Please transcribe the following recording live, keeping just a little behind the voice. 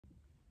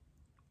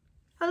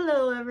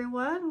Hello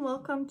everyone,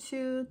 welcome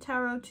to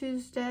Tarot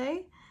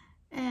Tuesday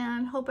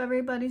and hope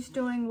everybody's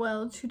doing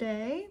well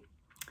today.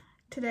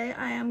 Today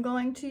I am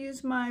going to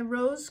use my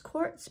rose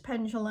quartz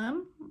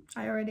pendulum.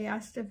 I already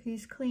asked if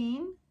he's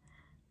clean.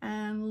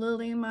 And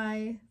Lily,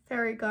 my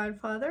fairy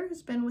godfather,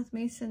 has been with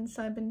me since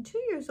I've been 2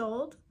 years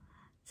old,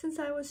 since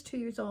I was 2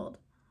 years old.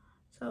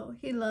 So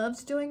he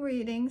loves doing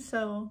readings,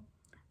 so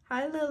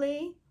hi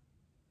Lily.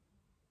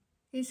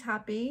 He's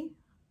happy.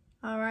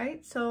 All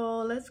right,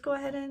 so let's go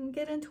ahead and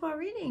get into our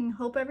reading.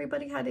 Hope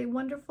everybody had a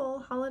wonderful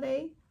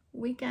holiday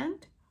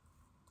weekend.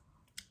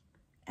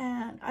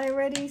 And I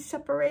already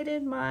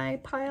separated my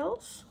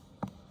piles.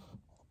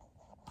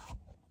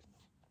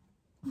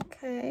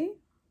 Okay,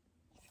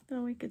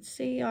 so we could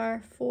see our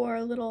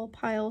 4 little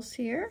piles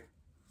here.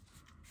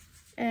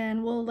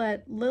 And we'll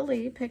let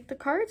Lily pick the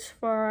cards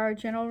for our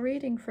general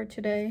reading for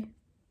today.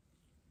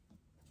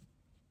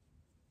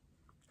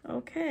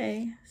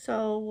 Okay,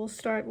 so we'll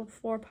start with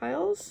 4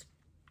 piles.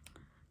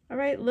 All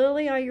right,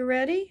 Lily, are you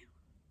ready?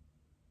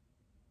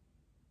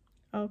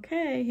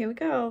 Okay, here we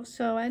go.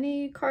 So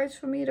any cards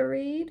for me to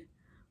read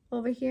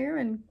over here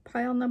in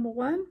pile number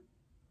 1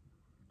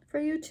 for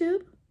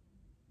YouTube?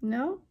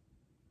 No?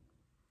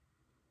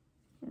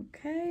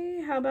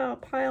 Okay, how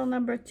about pile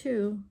number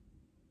 2?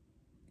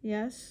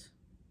 Yes?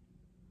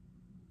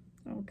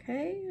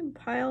 Okay, and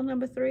pile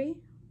number 3?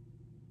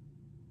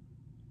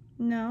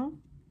 No?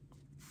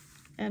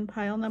 And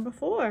pile number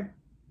 4?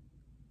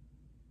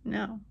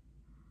 No?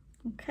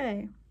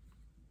 Okay.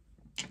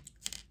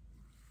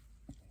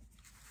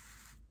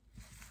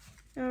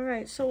 All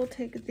right, so we'll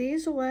take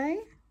these away.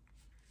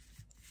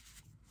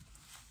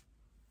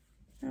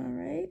 All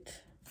right,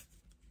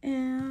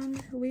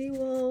 and we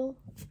will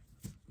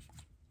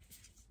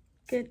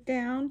get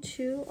down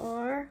to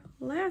our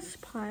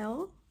last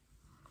pile.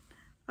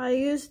 I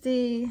used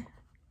the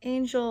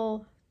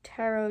Angel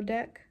Tarot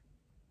deck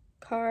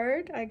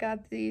card. I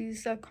got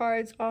these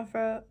cards off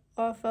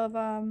of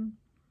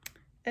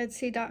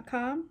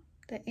Etsy.com,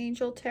 the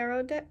Angel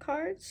Tarot deck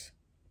cards.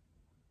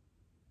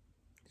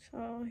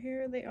 So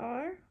here they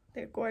are.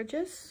 They're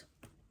gorgeous.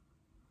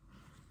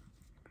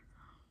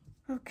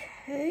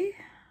 Okay,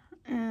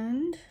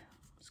 and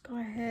let's go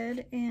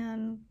ahead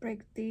and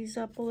break these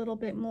up a little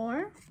bit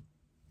more.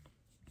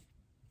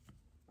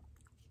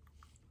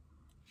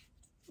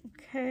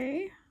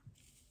 Okay,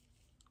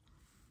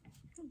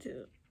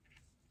 do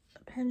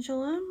a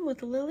pendulum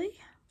with Lily.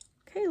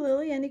 Okay,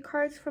 Lily, any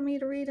cards for me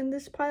to read in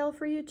this pile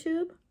for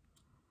YouTube?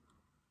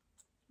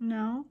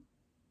 No.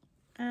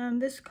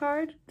 And this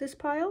card, this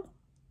pile?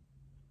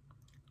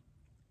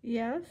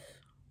 Yes.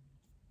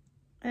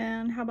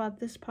 And how about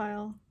this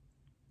pile?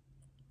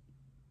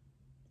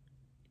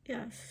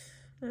 Yes,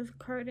 there's a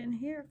card in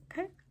here.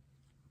 Okay.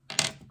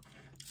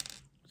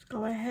 Let's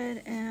go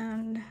ahead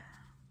and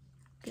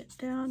get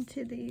down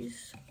to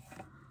these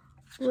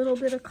little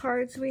bit of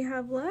cards we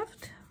have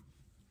left.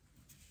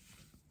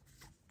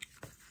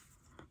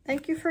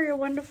 Thank you for your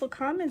wonderful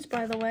comments,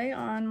 by the way,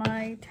 on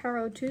my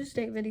Tarot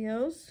Tuesday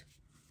videos.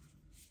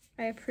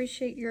 I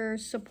appreciate your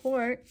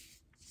support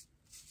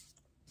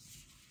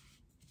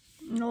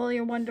and all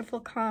your wonderful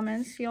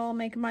comments. You all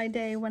make my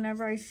day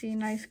whenever I see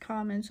nice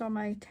comments on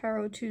my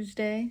Tarot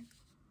Tuesday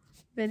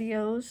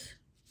videos.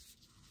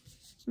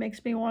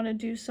 Makes me want to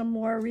do some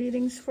more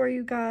readings for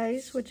you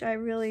guys, which I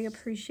really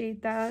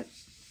appreciate that.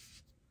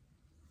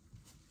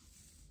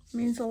 It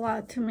means a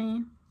lot to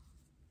me.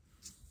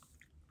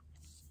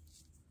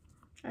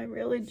 I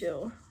really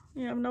do.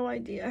 You have no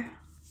idea.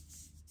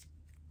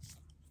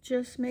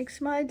 Just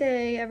makes my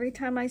day every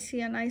time I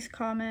see a nice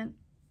comment.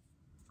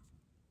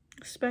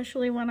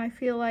 Especially when I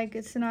feel like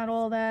it's not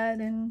all that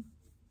and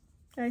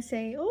I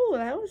say, oh,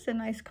 that was a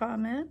nice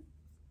comment.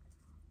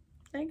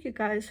 Thank you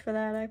guys for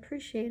that. I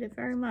appreciate it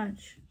very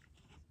much.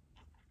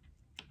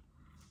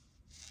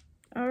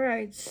 All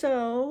right,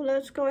 so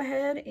let's go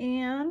ahead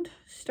and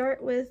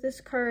start with this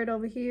card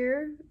over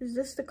here. Is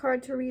this the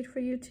card to read for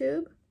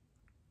YouTube?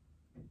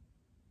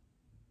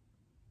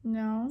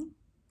 No.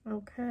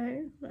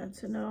 Okay,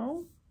 that's a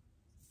no.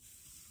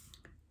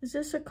 Is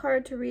this a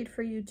card to read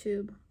for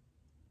YouTube?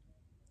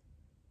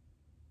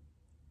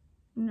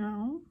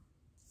 No.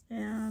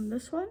 And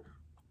this one?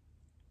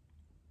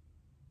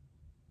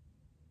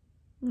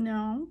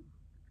 No.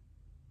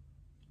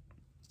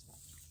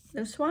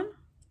 This one?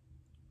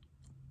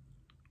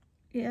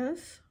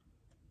 Yes.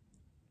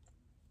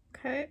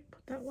 Okay,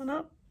 put that one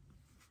up.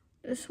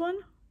 This one?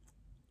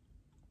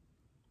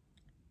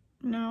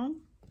 No.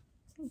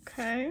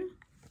 Okay.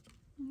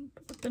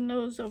 Put the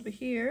nose over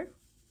here.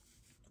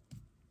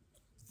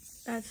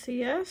 That's a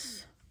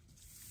yes.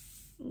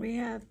 We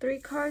have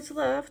 3 cards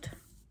left.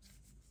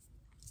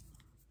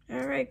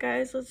 All right,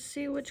 guys, let's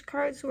see which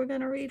cards we're going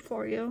to read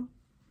for you.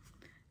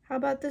 How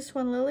about this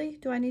one, Lily?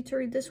 Do I need to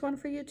read this one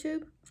for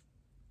YouTube?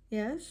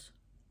 Yes.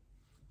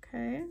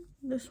 Okay.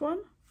 This one?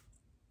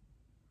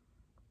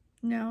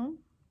 No.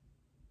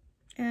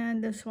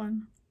 And this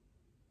one?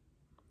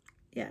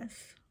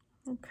 Yes.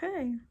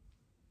 Okay.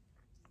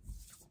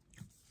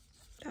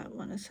 That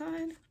one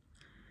aside.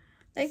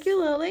 Thank you,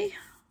 Lily.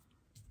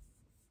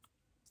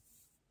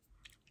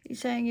 He's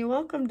saying, "You're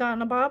welcome,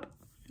 Donna Bob."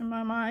 In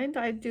my mind,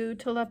 I do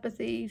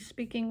telepathy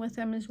speaking with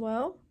him as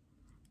well.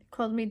 He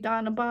called me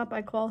Donna Bob.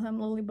 I call him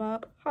Lily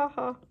Bob. Ha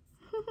ha.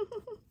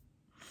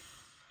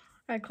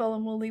 I call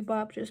him Lily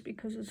Bob just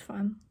because it's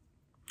fun.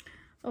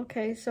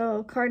 Okay,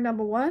 so card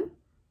number 1.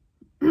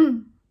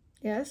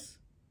 Yes.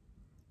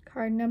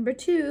 Card number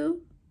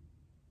 2.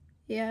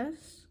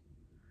 Yes.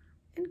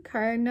 And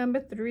card number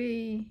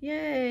 3.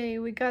 Yay,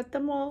 we got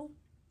them all.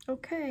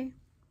 Okay.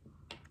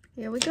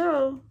 Here we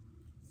go.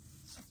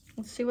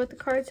 Let's see what the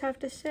cards have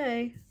to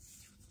say.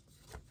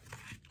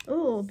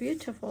 Oh,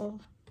 beautiful.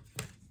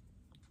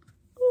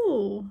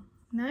 Ooh,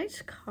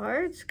 nice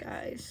cards,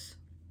 guys.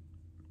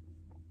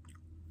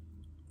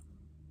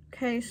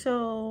 Okay,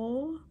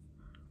 so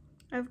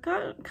I've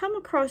come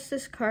across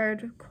this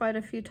card quite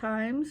a few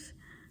times.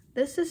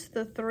 This is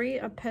the 3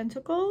 of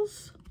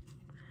Pentacles.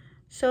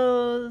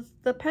 So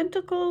the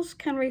Pentacles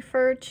can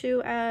refer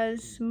to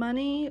as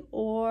money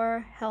or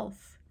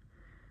health.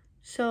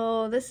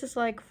 So this is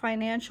like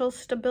financial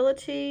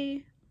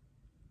stability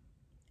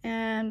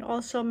and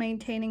also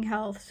maintaining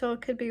health. So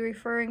it could be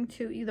referring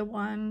to either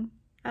one.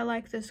 I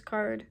like this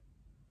card.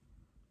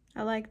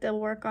 I like the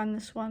work on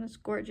this one. It's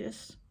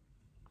gorgeous.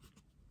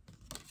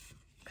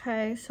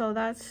 Okay, so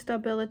that's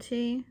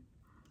stability.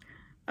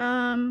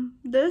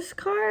 This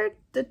card,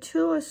 the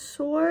 2 of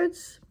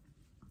Swords,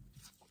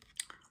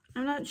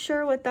 I'm not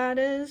sure what that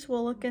is.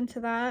 We'll look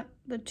into that.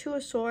 The 2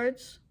 of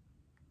Swords.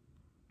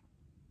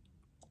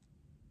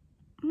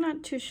 I'm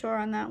not too sure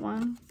on that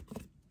one.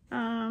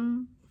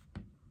 I'm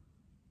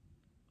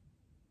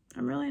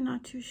really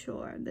not too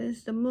sure.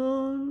 There's the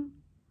Moon,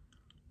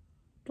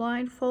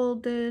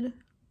 blindfolded,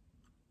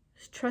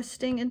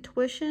 trusting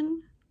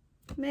intuition,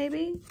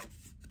 maybe?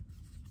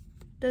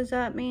 Does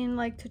that mean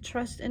like to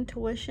trust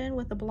intuition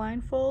with a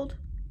blindfold?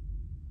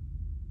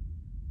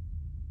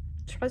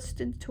 Trust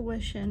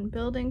intuition,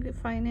 building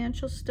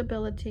financial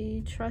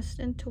stability, trust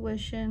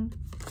intuition.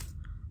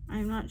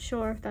 I'm not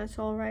sure if that's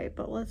all right,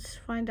 but let's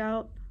find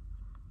out.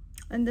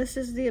 And this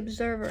is the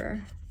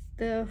Observer.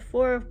 The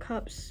 4 of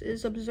Cups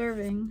is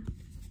observing,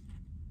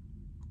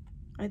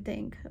 I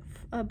think.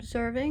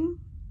 Observing,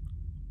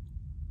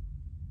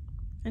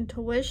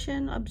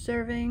 intuition,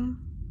 observing,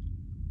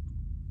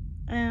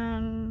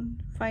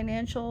 and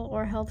financial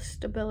or health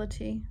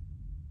stability.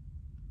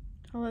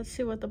 So let's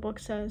see what the book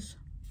says.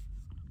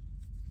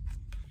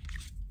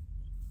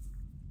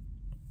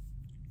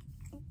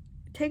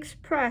 Takes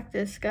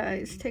practice,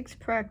 guys. Takes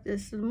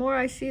practice. The more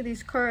I see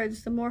these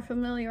cards, the more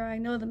familiar I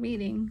know the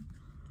meaning.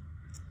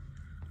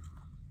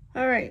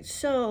 All right,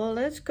 so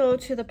let's go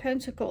to the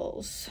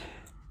Pentacles.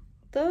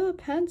 The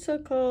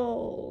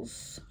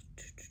Pentacles.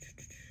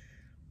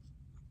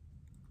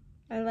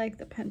 I like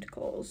the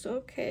Pentacles.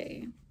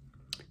 Okay.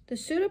 The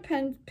suit of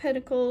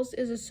Pentacles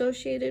is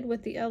associated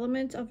with the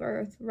element of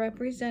Earth,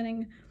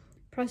 representing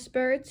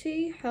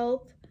prosperity,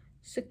 health,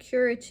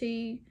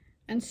 security,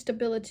 and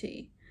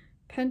stability.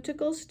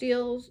 Pentacles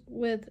deals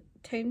with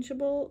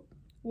tangible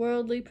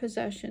worldly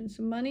possessions.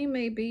 Money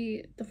may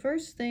be the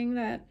first thing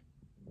that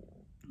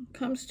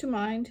comes to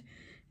mind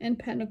in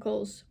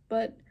Pentacles,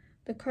 but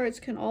the cards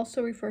can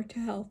also refer to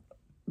health.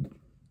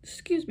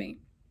 Excuse me.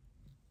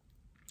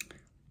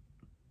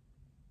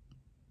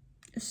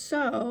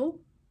 So,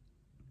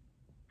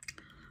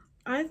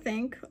 I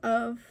think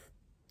of,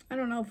 I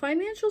don't know,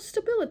 financial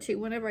stability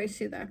whenever I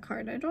see that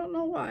card. I don't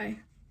know why.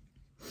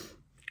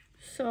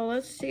 So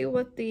let's see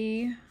what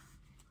the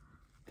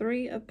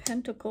 3 of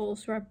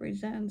Pentacles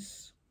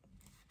represents.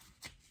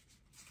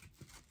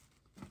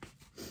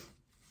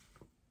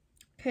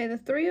 Okay,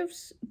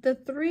 the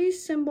 3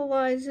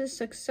 symbolizes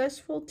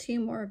successful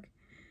teamwork.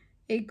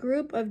 A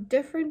group of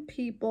different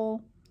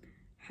people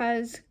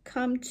has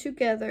come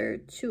together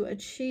to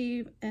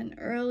achieve an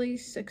early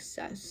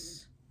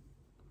success.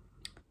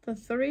 The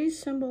 3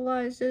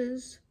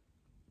 symbolizes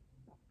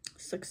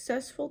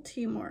successful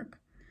teamwork.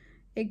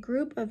 A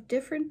group of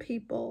different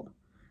people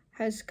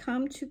has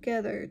come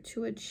together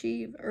to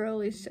achieve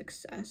early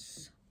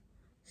success.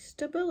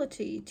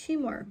 Stability,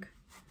 teamwork.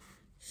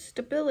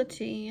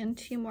 Stability and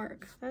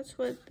teamwork. That's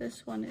what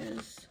this one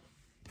is.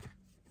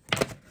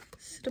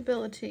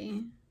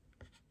 Stability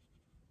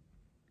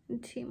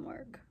and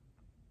teamwork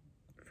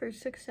for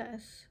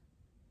success.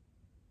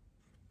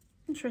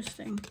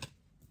 Interesting.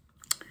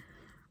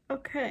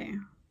 Okay,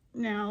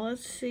 now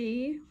let's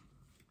see.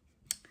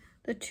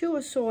 The 2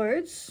 of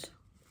Swords.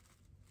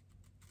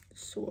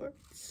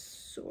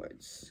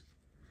 Swords.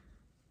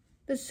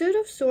 The suit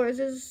of Swords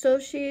is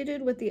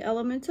associated with the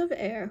element of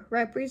air,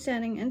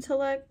 representing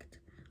intellect,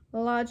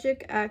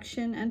 logic,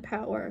 action, and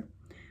power.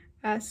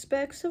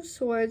 Aspects of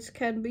swords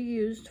can be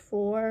used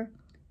for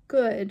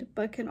good,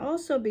 but can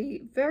also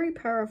be very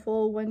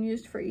powerful when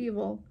used for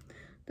evil.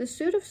 The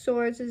suit of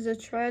Swords is a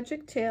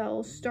tragic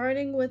tale,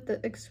 starting with the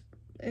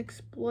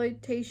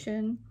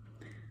exploitation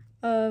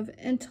of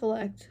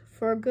intellect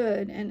for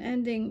good and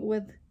ending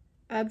with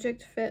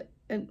abject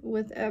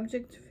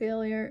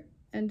failure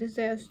and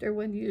disaster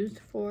when used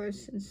for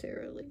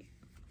sincerely.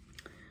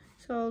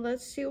 So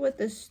let's see what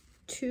this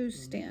 2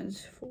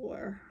 stands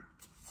for.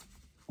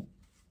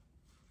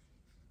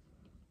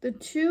 The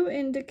 2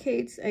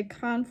 indicates a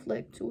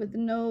conflict with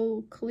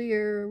no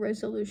clear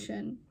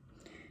resolution.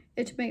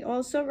 It may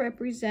also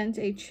represent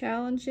a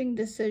challenging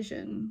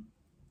decision.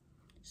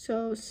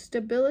 So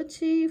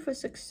stability for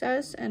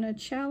success and a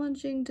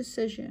challenging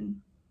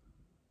decision.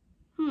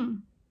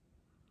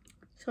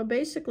 So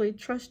basically,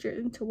 trust your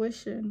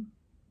intuition.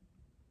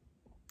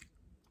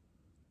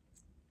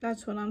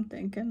 That's what I'm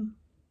thinking.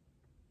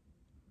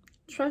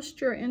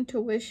 Trust your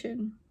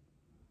intuition.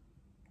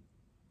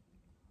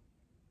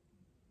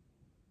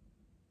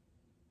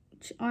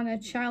 On a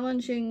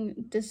challenging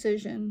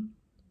decision.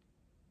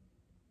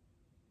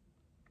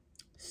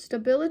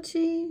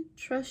 Stability,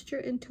 trust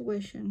your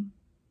intuition.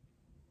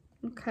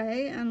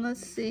 Okay, and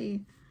let's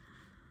see.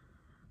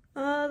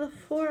 The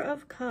 4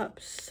 of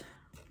Cups.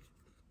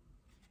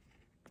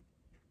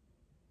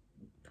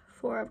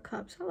 4 of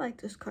Cups. I like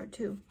this card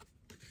too.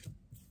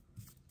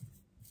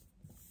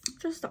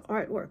 Just the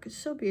artwork is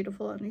so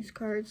beautiful on these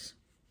cards.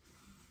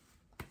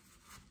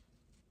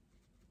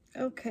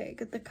 Okay,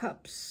 get the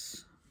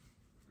Cups.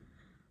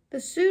 The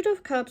Suit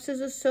of Cups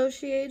is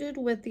associated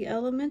with the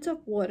element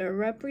of water,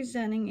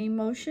 representing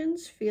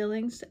emotions,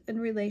 feelings, and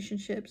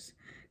relationships.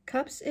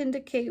 Cups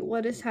indicate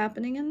what is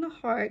happening in the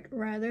heart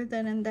rather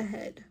than in the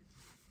head.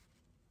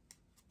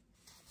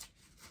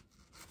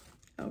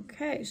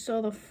 Okay,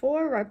 so the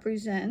 4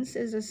 represents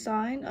is a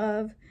sign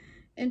of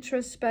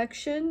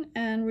introspection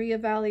and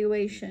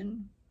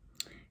reevaluation.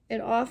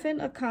 It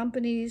often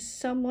accompanies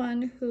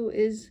someone who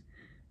is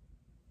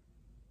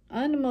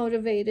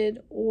unmotivated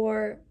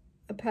or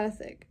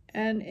apathic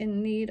and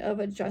in need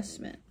of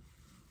adjustment.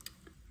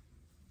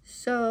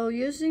 So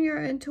using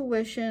your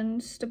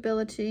intuition,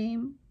 stability,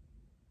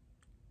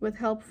 with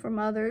help from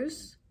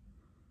others,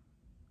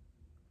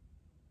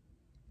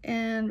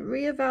 and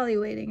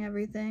reevaluating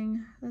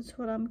everything. That's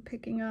what I'm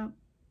picking up.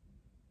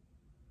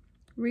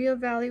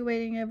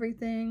 Reevaluating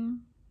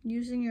everything,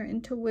 using your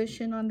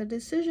intuition on the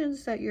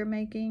decisions that you're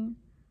making,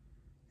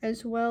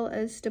 as well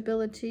as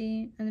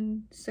stability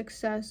and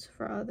success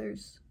for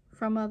others,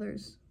 from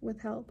others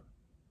with help.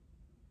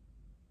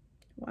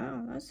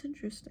 Wow, that's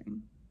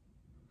interesting.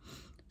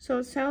 So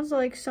it sounds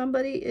like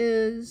somebody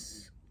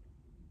is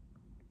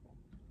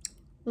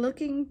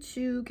looking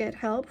to get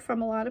help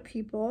from a lot of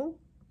people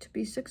to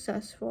be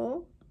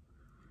successful.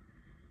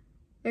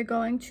 They're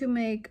going to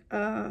make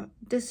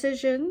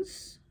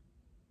decisions,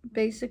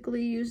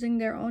 basically using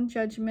their own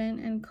judgment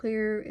and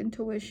clear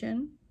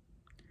intuition.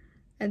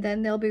 And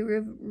then they'll be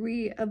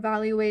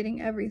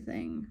re-evaluating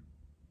everything.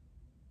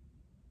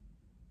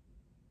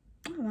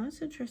 Oh,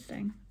 that's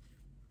interesting.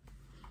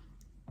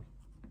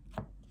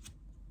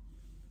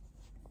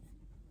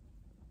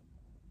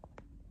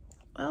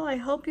 Well, I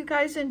hope you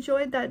guys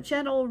enjoyed that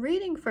general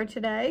reading for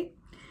today.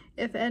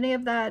 If any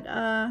of that,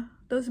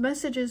 those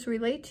messages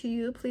relate to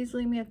you, please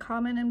leave me a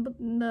comment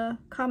in the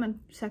comment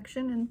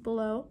section and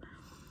below.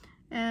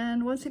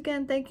 And once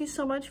again, thank you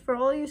so much for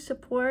all your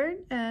support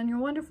and your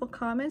wonderful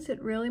comments.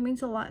 It really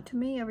means a lot to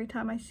me every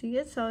time I see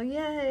it. So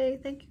yay,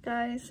 thank you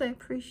guys. I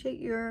appreciate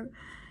your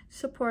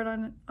support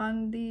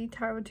on the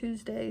Tarot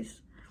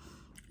Tuesdays.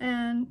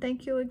 And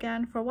thank you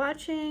again for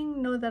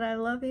watching. Know that I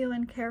love you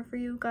and care for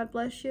you. God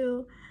bless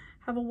you.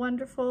 Have a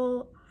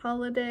wonderful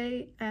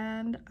holiday,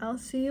 and I'll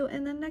see you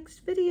in the next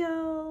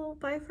video.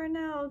 Bye for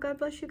now. God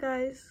bless you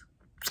guys.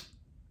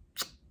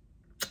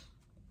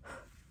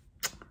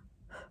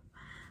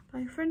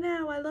 Bye for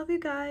now. I love you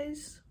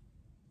guys.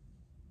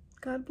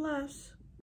 God bless.